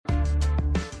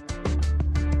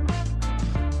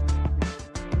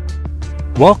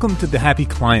Welcome to the Happy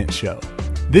Client Show.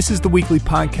 This is the weekly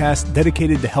podcast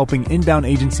dedicated to helping inbound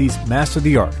agencies master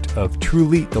the art of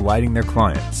truly delighting their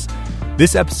clients.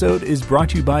 This episode is brought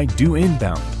to you by Do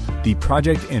Inbound, the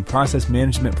project and process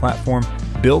management platform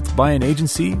built by an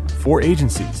agency for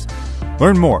agencies.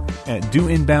 Learn more at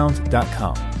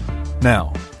doinbound.com.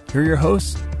 Now, here are your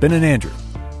hosts, Ben and Andrew.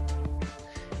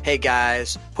 Hey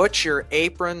guys, put your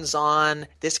aprons on.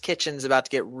 This kitchen's about to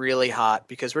get really hot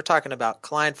because we're talking about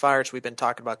client fires. We've been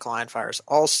talking about client fires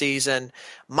all season.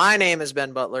 My name is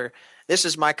Ben Butler. This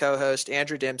is my co-host,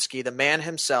 Andrew Dembski, the man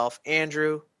himself.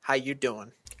 Andrew, how you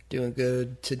doing? Doing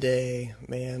good today,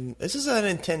 man. This is an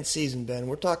intense season, Ben.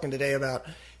 We're talking today about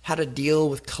how to deal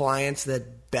with clients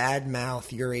that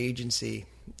badmouth your agency.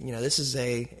 You know, this is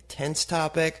a tense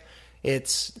topic.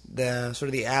 It's the sort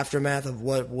of the aftermath of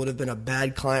what would have been a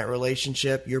bad client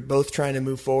relationship. You're both trying to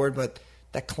move forward, but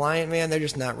that client, man, they're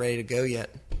just not ready to go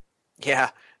yet. Yeah,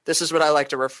 this is what I like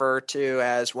to refer to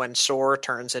as when sore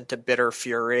turns into bitter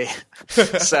fury.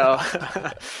 So,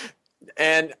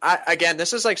 and again,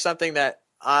 this is like something that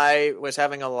I was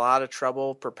having a lot of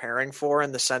trouble preparing for,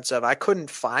 in the sense of I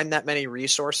couldn't find that many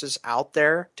resources out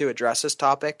there to address this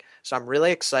topic. So I'm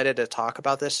really excited to talk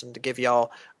about this and to give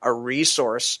y'all a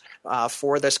resource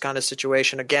for this kind of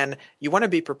situation. Again, you want to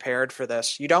be prepared for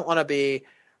this. You don't want to be,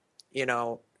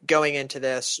 going into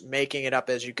this, making it up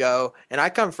as you go. And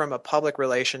I come from a public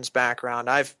relations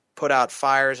background. I've put out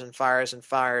fires and fires and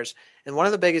fires. And one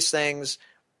of the biggest things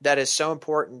that is so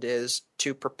important is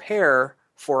to prepare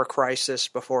for a crisis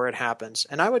before it happens.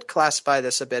 And I would classify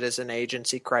this a bit as an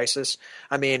agency crisis.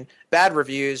 I mean, bad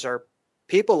reviews are,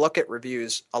 people look at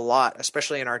reviews a lot,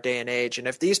 especially in our day and age. And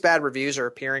if these bad reviews are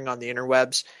appearing on the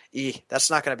interwebs, that's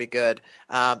not going to be good.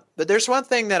 But there's one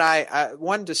thing that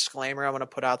one disclaimer I want to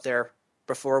put out there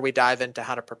before we dive into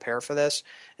how to prepare for this,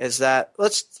 is that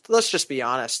let's just be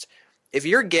honest. If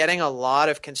you're getting a lot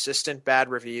of consistent bad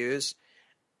reviews,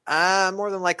 more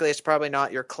than likely it's probably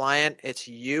not your client, it's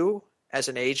you as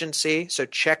an agency. So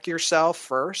check yourself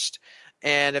first.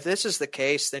 And if this is the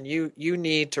case, then you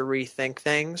need to rethink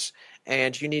things,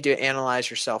 and you need to analyze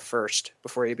yourself first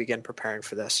before you begin preparing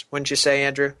for this. Wouldn't you say,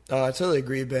 Andrew? I totally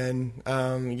agree, Ben.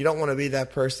 You don't want to be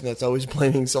that person that's always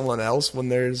blaming someone else when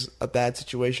there's a bad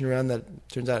situation around that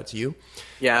turns out it's you.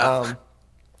 Yeah.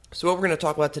 So what we're going to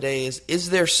talk about today is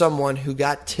there someone who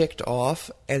got ticked off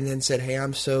and then said, hey,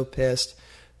 I'm so pissed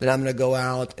that I'm going to go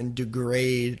out and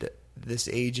degrade this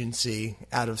agency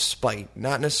out of spite?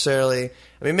 Not necessarily,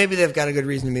 I mean, maybe they've got a good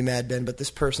reason to be mad, Ben, but this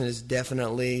person is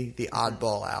definitely the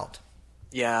oddball out.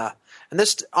 Yeah. And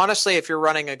this, honestly, if you're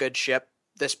running a good ship,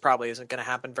 this probably isn't going to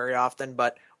happen very often.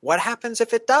 But what happens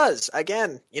if it does?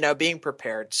 Again, being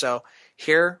prepared. So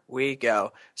here we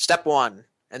go. Step one.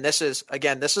 And this is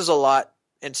a lot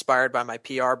inspired by my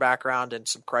PR background and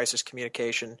some crisis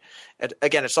communication.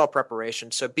 Again, it's all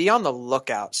preparation. So be on the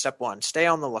lookout. Step one, stay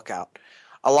on the lookout.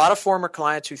 A lot of former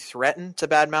clients who threaten to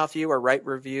badmouth you or write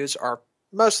reviews are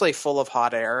mostly full of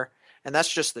hot air, and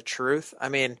that's just the truth. I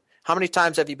mean, how many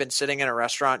times have you been sitting in a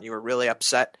restaurant and you were really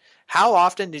upset? How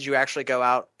often did you actually go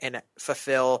out and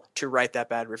fulfill to write that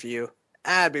bad review?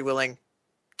 I'd be willing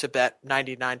to bet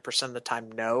 99% of the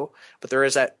time no, but there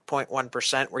is that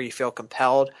 0.1% where you feel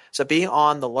compelled. So be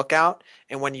on the lookout,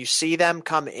 and when you see them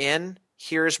come in,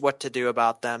 here's what to do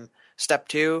about them. Step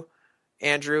two,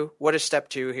 Andrew, what is step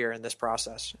two here in this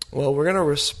process? Well, we're going to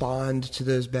respond to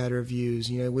those bad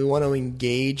reviews. We want to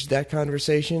engage that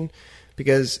conversation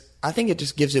because I think it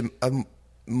just gives it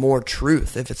more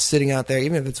truth. If it's sitting out there,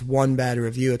 even if it's one bad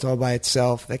review, it's all by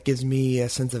itself. That gives me a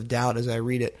sense of doubt as I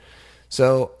read it.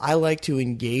 So I like to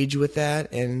engage with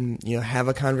that and have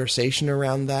a conversation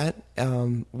around that,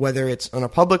 whether it's on a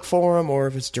public forum or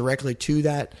if it's directly to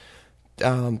that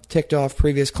ticked off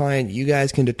previous client. You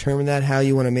guys can determine that, how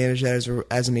you want to manage that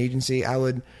as an agency. I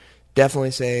would definitely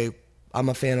say I'm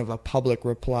a fan of a public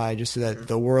reply, just so that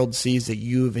the world sees that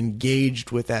you've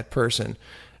engaged with that person.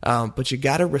 But you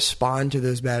got to respond to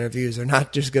those bad reviews. They're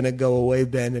not just going to go away,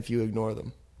 Ben, if you ignore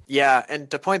them. Yeah, and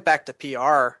to point back to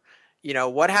PR,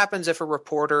 what happens if a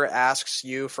reporter asks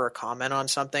you for a comment on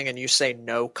something and you say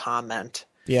no comment?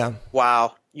 Yeah.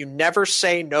 Wow. You never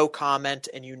say no comment,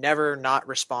 and you never not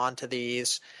respond to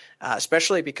these,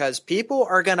 especially because people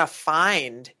are going to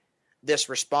find this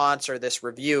response or this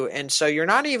review. And so you're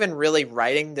not even really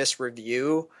writing this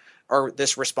review or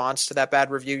this response to that bad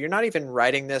review. You're not even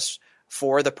writing this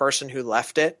for the person who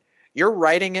left it. You're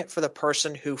writing it for the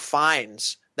person who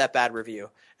finds that bad review.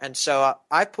 And so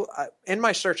in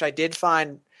my search, I did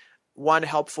find one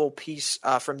helpful piece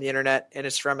from the internet, and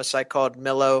it's from a site called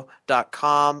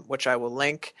Millo.com, which I will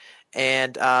link.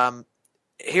 And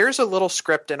here's a little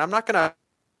script, and I'm not going to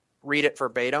read it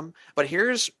verbatim, but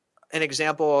here's an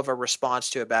example of a response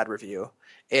to a bad review.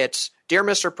 It's, "Dear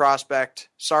Mr. Prospect,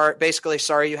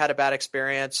 sorry you had a bad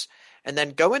experience," and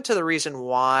then go into the reason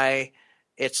why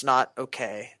it's not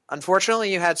okay.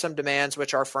 "Unfortunately, you had some demands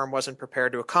which our firm wasn't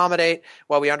prepared to accommodate.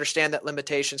 While we understand that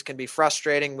limitations can be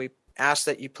frustrating, we ask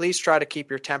that you please try to keep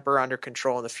your temper under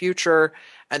control in the future."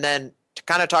 And then to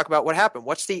kind of talk about what happened.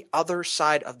 What's the other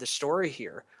side of the story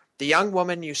here? The young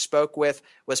woman you spoke with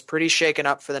was pretty shaken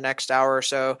up for the next hour or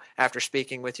so after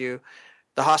speaking with you.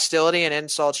 The hostility and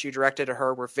insults you directed at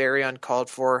her were very uncalled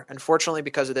for. Unfortunately,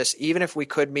 because of this, even if we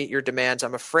could meet your demands,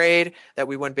 I'm afraid that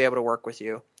we wouldn't be able to work with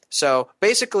you. So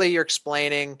basically, you're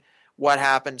explaining what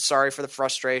happened. Sorry for the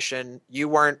frustration. You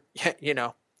weren't,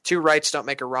 two rights don't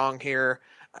make a wrong here.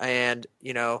 And,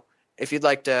 if you'd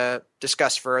like to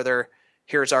discuss further,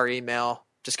 here's our email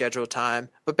to schedule a time.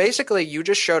 But basically, you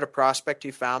just showed a prospect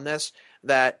who found this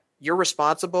that you're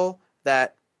responsible,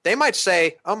 that they might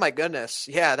say, "Oh my goodness,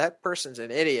 yeah, that person's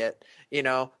an idiot,"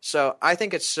 So I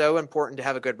think it's so important to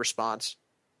have a good response.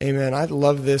 Amen. I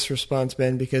love this response,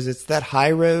 Ben, because it's that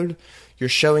high road. You're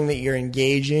showing that you're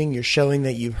engaging. You're showing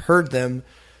that you've heard them,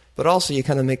 but also you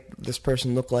kind of make this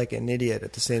person look like an idiot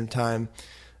at the same time.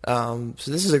 So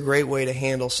this is a great way to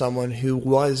handle someone who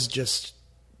was just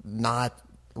not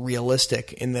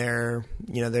realistic in their,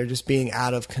 they're just being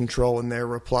out of control in their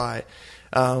reply.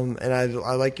 And I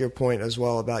like your point as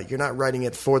well about you're not writing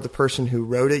it for the person who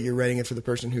wrote it, you're writing it for the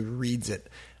person who reads it.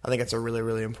 I think that's a really,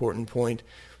 really important point.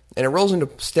 And it rolls into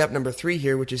step number 3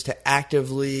 here, which is to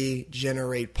actively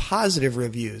generate positive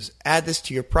reviews. Add this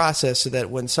to your process so that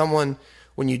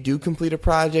when you do complete a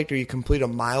project or you complete a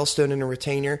milestone in a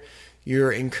retainer,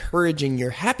 you're encouraging your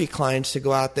happy clients to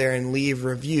go out there and leave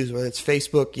reviews, whether it's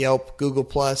Facebook, Yelp, Google+,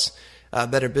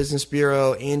 Better Business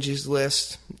Bureau, Angie's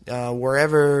List,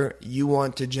 wherever you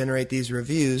want to generate these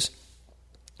reviews.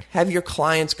 Have your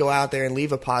clients go out there and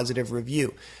leave a positive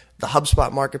review. The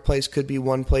HubSpot Marketplace could be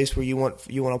one place where you want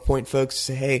to point folks to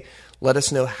say, "Hey, let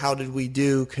us know how did we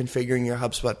do configuring your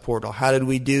HubSpot portal? How did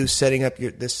we do setting up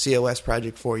this COS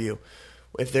project for you?"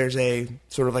 If there's a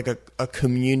sort of like a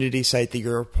community site that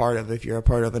you're a part of, if you're a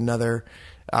part of another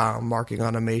marketing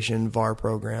automation VAR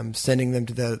program, sending them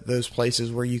to those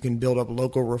places where you can build up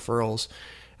local referrals.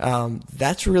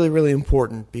 That's really, really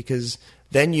important because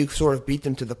then you sort of beat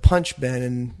them to the punch, Ben,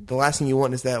 and the last thing you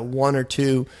want is that 1 or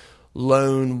 2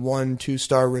 lone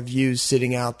 1-2-star reviews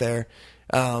sitting out there.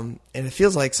 And it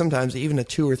feels like sometimes even a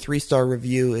 2 or 3-star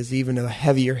review is even a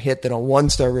heavier hit than a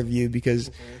 1-star review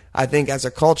because I think as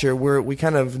a culture, we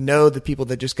kind of know the people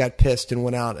that just got pissed and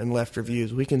went out and left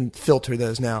reviews. We can filter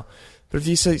those now. But if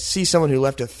you see someone who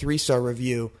left a 3-star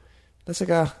review, that's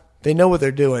like, they know what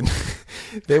they're doing.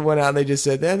 They went out and they just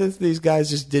said, these guys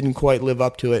just didn't quite live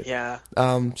up to it. Yeah.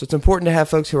 So it's important to have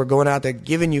folks who are going out there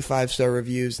giving you 5-star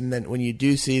reviews, and then when you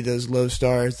do see those low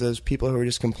stars, those people who are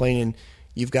just complaining,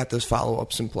 you've got those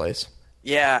follow-ups in place.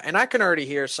 Yeah, and I can already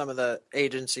hear some of the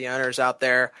agency owners out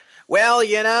there, "Well,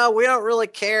 we don't really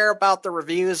care about the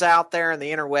reviews out there in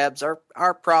the interwebs.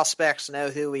 Our prospects know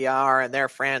who we are and their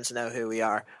friends know who we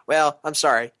are." Well, I'm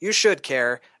sorry. You should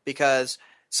care because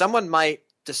someone might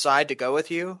decide to go with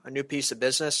you, a new piece of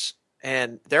business,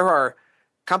 and there are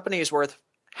companies worth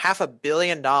 $500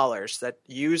 million that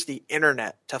use the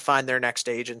internet to find their next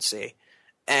agency.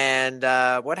 And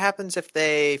what happens if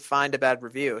they find a bad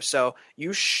review? So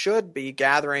you should be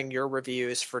gathering your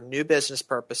reviews for new business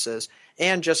purposes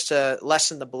and just to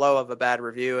lessen the blow of a bad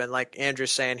review. And like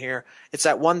Andrew's saying here, it's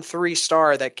that 1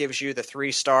 3-star that gives you the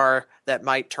 3-star that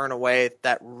might turn away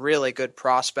that really good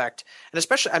prospect. And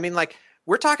especially,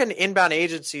 we're talking inbound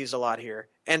agencies a lot here.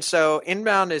 And so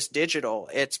inbound is digital.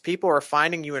 It's people are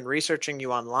finding you and researching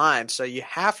you online. So you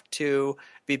have to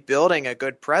be building a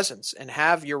good presence and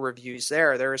have your reviews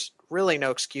there. There's really no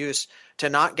excuse to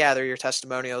not gather your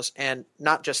testimonials, and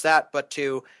not just that, but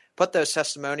to put those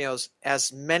testimonials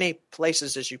as many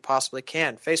places as you possibly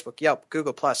can. Facebook, Yelp,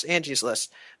 Google+, Angie's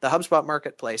List, the HubSpot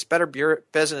Marketplace, Better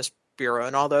Business Bureau,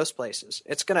 and all those places.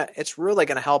 It's really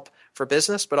gonna help for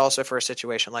business, but also for a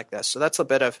situation like this. So that's a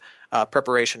bit of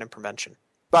preparation and prevention.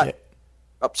 But,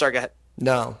 sorry, go ahead.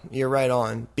 No, you're right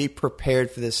on. Be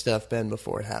prepared for this stuff, Ben,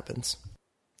 before it happens.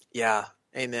 Yeah,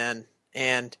 amen.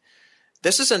 And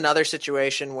this is another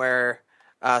situation where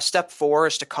step 4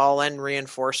 is to call in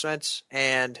reinforcements.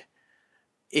 And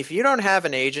if you don't have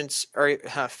an agent, or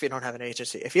if you don't have an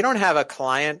agency, if you don't have a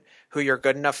client who you're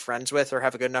good enough friends with or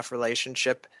have a good enough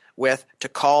relationship with to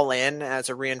call in as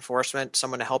a reinforcement,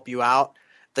 someone to help you out,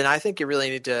 then I think you really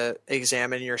need to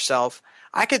examine yourself.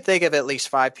 I could think of at least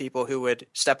 5 people who would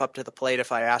step up to the plate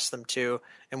if I asked them to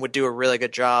and would do a really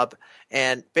good job.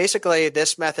 And basically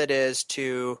this method is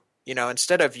to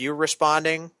instead of you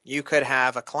responding, you could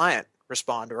have a client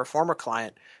respond, or a former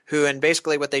client who, and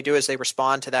basically what they do is they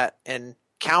respond to that and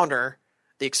counter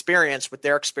the experience with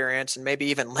their experience, and maybe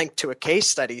even link to a case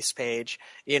studies page,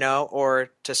 or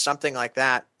to something like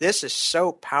that. This is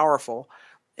so powerful,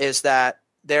 is that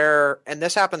and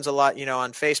this happens a lot,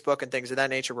 on Facebook and things of that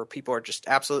nature, where people are just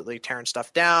absolutely tearing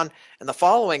stuff down, and the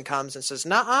following comes and says,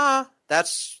 "Nah,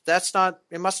 that's not,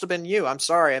 it must have been you. I'm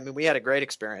sorry. I mean, we had a great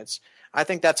experience." I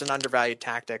think that's an undervalued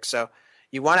tactic. So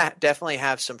you want to definitely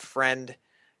have some friend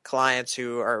clients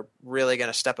who are really going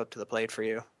to step up to the plate for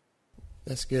you.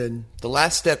 That's good. The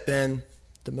last step then,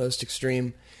 the most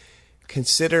extreme,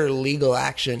 consider legal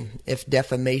action if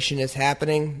defamation is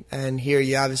happening. And here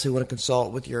you obviously want to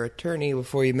consult with your attorney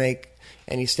before you make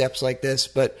any steps like this.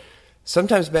 But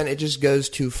sometimes, Ben, it just goes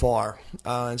too far.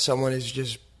 And someone is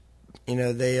just,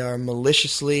 they are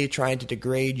maliciously trying to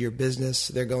degrade your business.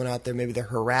 They're going out there, maybe they're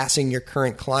harassing your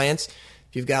current clients.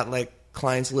 If you've got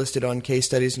clients listed on case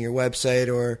studies on your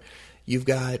website, or you've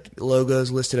got logos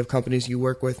listed of companies you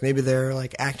work with, maybe they're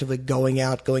actively going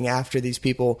after these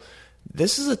people.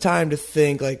 This is a time to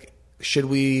think, should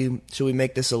we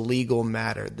make this a legal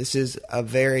matter? This is a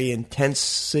very intense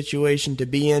situation to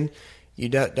be in. You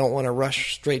don't want to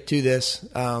rush straight to this,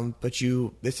 but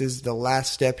this is the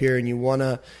last step here, and you want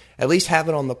to at least have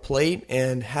it on the plate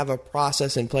and have a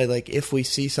process in play. If we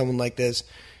see someone like this,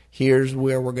 here's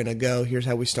where we're going to go. Here's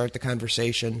how we start the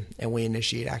conversation, and we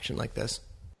initiate action like this.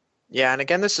 Yeah, and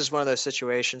again, this is one of those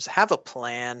situations. Have a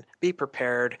plan. Be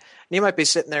prepared. And you might be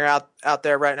sitting there out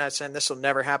there right now saying, "This will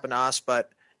never happen to us,"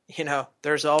 but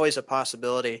there's always a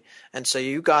possibility, and so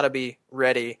you got to be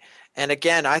ready. And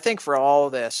again, I think for all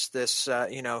of this,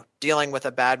 dealing with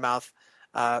a badmouth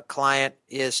client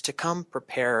is to come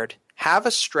prepared. Have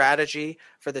a strategy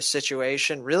for the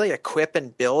situation. Really equip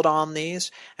and build on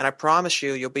these, and I promise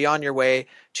you'll be on your way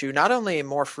to not only a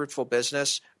more fruitful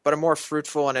business, but a more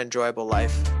fruitful and enjoyable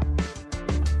life.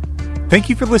 Thank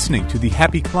you for listening to the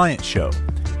Happy Client Show.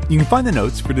 You can find the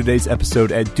notes for today's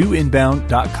episode at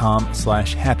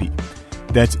doinbound.com/happy.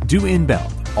 That's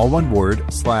doinbound, all one word,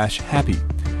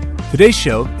 /happy. Today's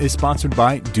show is sponsored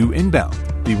by Do Inbound,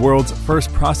 the world's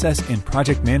first process and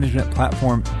project management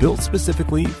platform built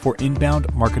specifically for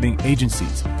inbound marketing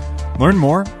agencies. Learn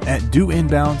more at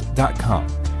doinbound.com.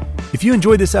 If you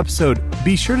enjoyed this episode,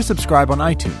 be sure to subscribe on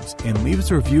iTunes and leave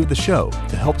us a review of the show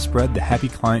to help spread the Happy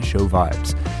Client Show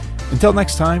vibes. Until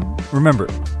next time, remember,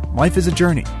 life is a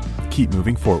journey. Keep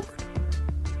moving forward.